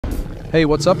Hey,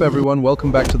 what's up everyone?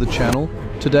 Welcome back to the channel.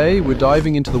 Today, we're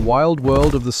diving into the wild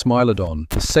world of the Smilodon,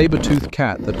 the saber-toothed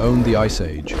cat that owned the Ice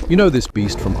Age. You know this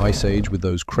beast from Ice Age with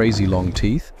those crazy long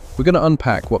teeth? We're going to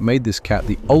unpack what made this cat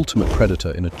the ultimate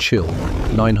predator in a chill,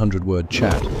 900-word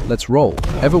chat. Let's roll.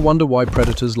 Ever wonder why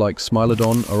predators like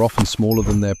Smilodon are often smaller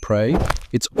than their prey?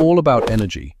 It's all about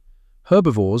energy.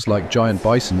 Herbivores like giant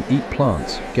bison eat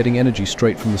plants, getting energy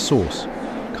straight from the source.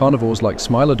 Carnivores like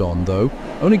Smilodon, though,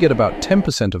 only get about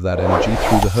 10% of that energy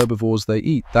through the herbivores they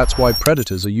eat. That's why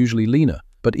predators are usually leaner.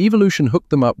 But evolution hooked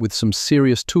them up with some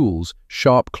serious tools,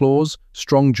 sharp claws,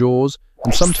 strong jaws,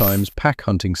 and sometimes pack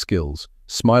hunting skills.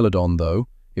 Smilodon, though,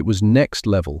 it was next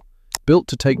level, built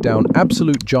to take down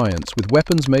absolute giants with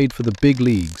weapons made for the big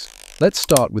leagues. Let's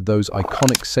start with those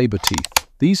iconic saber-teeth.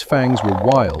 These fangs were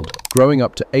wild, growing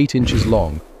up to 8 inches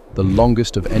long, the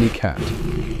longest of any cat.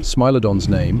 Smilodon's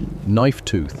name, Knife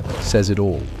Tooth, says it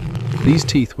all. These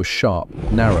teeth were sharp,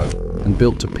 narrow, and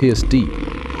built to pierce deep,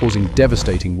 causing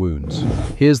devastating wounds.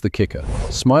 Here's the kicker.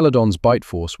 Smilodon's bite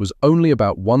force was only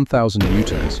about 1,000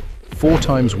 newtons, 4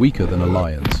 times weaker than a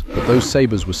lion's. But those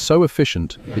sabers were so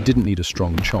efficient, it didn't need a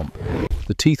strong chomp.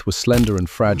 The teeth were slender and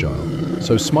fragile,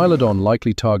 so Smilodon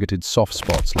likely targeted soft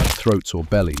spots like throats or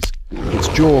bellies. Its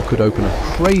jaw could open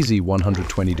a crazy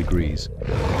 120 degrees,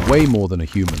 way more than a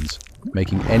human's,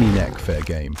 making any neck fair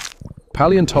game.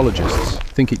 Paleontologists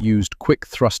think it used quick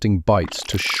thrusting bites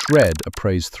to shred a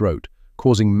prey's throat,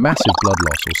 causing massive blood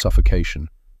loss or suffocation.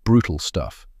 Brutal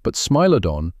stuff. But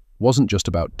Smilodon wasn't just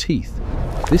about teeth.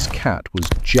 This cat was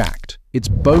jacked. Its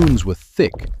bones were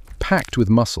thick, packed with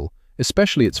muscle,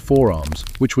 especially its forearms,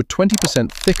 which were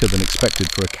 20% thicker than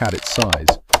expected for a cat its size.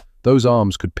 Those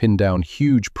arms could pin down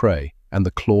huge prey, and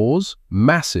the claws?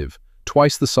 Massive,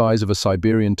 twice the size of a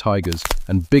Siberian tiger's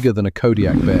and bigger than a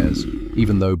Kodiak bear's,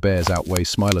 even though bears outweigh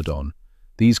Smilodon.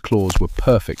 These claws were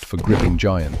perfect for gripping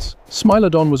giants.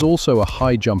 Smilodon was also a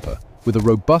high jumper, with a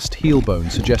robust heel bone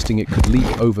suggesting it could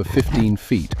leap over 15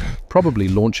 feet, probably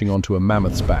launching onto a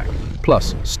mammoth's back.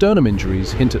 Plus, sternum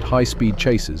injuries hint at high-speed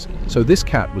chases, so this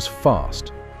cat was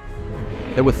fast.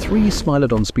 There were 3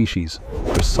 Smilodon species: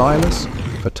 Gracilis,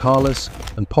 Fatalis,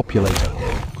 and Populator.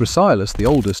 Gracilis, the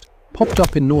oldest, popped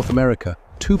up in North America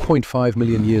 2.5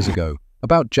 million years ago,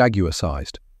 about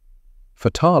jaguar-sized.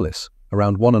 Fatalis,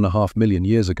 around 1.5 million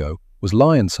years ago, was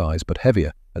lion-sized but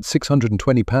heavier, at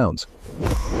 620 pounds.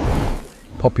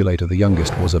 Populator, the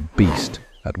youngest, was a beast,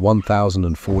 at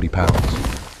 1,040 pounds.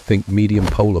 Think medium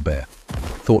polar bear.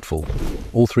 Thoughtful.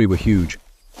 All 3 were huge,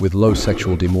 with low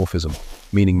sexual dimorphism,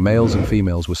 meaning males and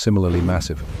females were similarly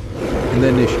massive. In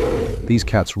their niche, these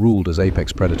cats ruled as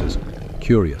apex predators.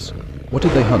 Curious. What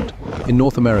did they hunt? In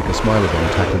North America,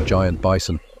 Smilodon tackled giant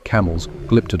bison, camels,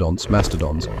 glyptodonts,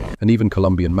 mastodons, and even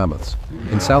Columbian mammoths.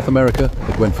 In South America,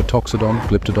 it went for toxodon,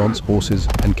 glyptodonts, horses,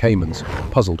 and caimans.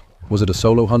 Puzzled. Was it a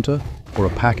solo hunter or a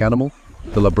pack animal?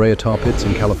 The Brea Tar Pits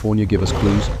in California give us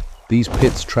clues. These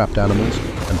pits trapped animals,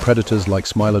 and predators like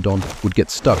Smilodon would get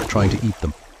stuck trying to eat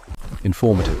them.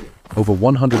 Informative. Over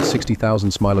 160,000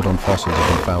 Smilodon fossils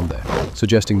have been found there,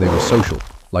 suggesting they were social,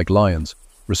 like lions,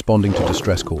 responding to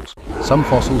distress calls. Some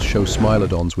fossils show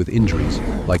Smilodons with injuries,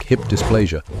 like hip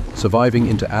dysplasia, surviving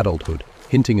into adulthood,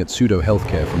 hinting at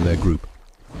pseudo-healthcare from their group.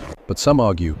 But some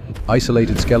argue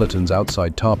isolated skeletons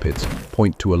outside tar pits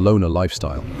point to a loner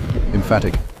lifestyle.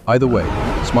 Emphatic, either way,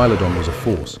 Smilodon was a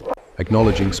force.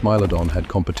 Acknowledging Smilodon had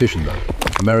competition though.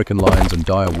 American lions and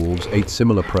dire wolves ate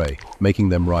similar prey, making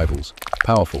them rivals.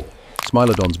 Powerful.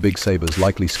 Smilodon's big sabers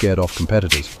likely scared off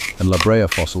competitors, and La Brea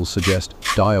fossils suggest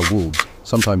dire wolves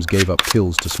sometimes gave up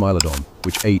kills to Smilodon,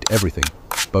 which ate everything,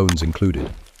 bones included.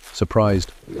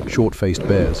 Surprised, short-faced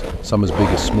bears, some as big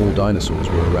as small dinosaurs,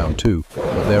 were around too,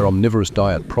 but their omnivorous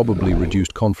diet probably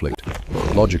reduced conflict.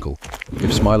 Logical.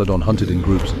 If Smilodon hunted in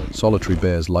groups, solitary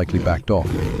bears likely backed off.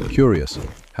 Curious.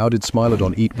 How did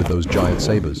Smilodon eat with those giant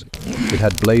sabers? It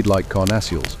had blade-like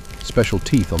carnassials, special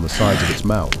teeth on the sides of its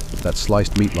mouth that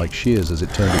sliced meat like shears as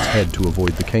it turned its head to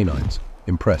avoid the canines.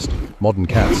 Impressed. Modern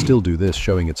cats still do this,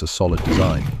 showing it's a solid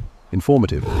design.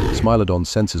 Informative. Smilodon's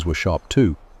senses were sharp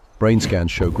too. Brain scans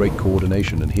show great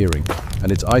coordination and hearing,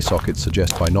 and its eye sockets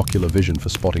suggest binocular vision for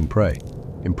spotting prey.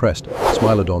 Impressed.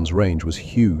 Smilodon's range was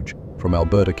huge, from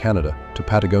Alberta, Canada, to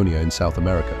Patagonia in South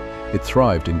America. It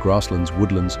thrived in grasslands,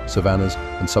 woodlands, savannas,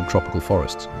 and subtropical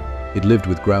forests. It lived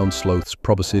with ground sloths,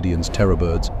 proboscideans, terror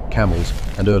birds, camels,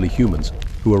 and early humans,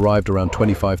 who arrived around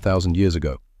 25,000 years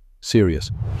ago. Serious.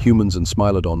 Humans and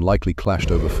Smilodon likely clashed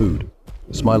over food.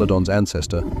 Smilodon's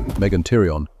ancestor,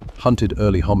 Megantyrion, hunted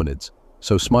early hominids,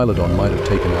 so Smilodon might have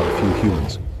taken out a few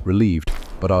humans. Relieved,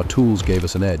 but our tools gave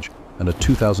us an edge, and a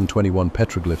 2021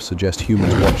 petroglyph suggests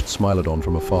humans watched Smilodon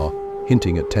from afar,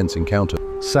 hinting at tense encounter.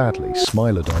 Sadly,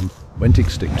 Smilodon went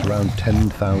extinct around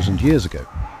 10,000 years ago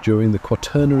during the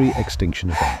Quaternary extinction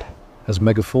event. As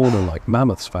megafauna like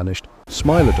mammoths vanished,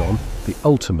 Smilodon, the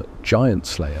ultimate giant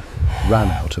slayer, ran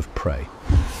out of prey.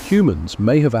 Humans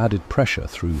may have added pressure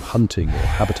through hunting or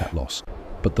habitat loss,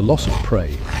 but the loss of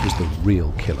prey was the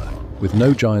real killer. With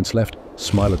no giants left,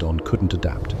 Smilodon couldn't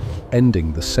adapt,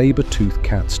 ending the saber-toothed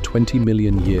cat's 20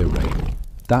 million year reign.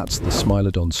 That's the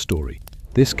Smilodon story.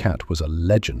 This cat was a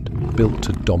legend, built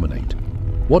to dominate.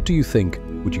 What do you think?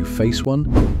 Would you face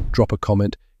one? Drop a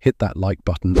comment, hit that like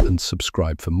button, and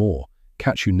subscribe for more.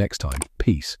 Catch you next time.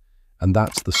 Peace. And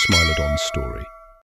that's the Smilodon story.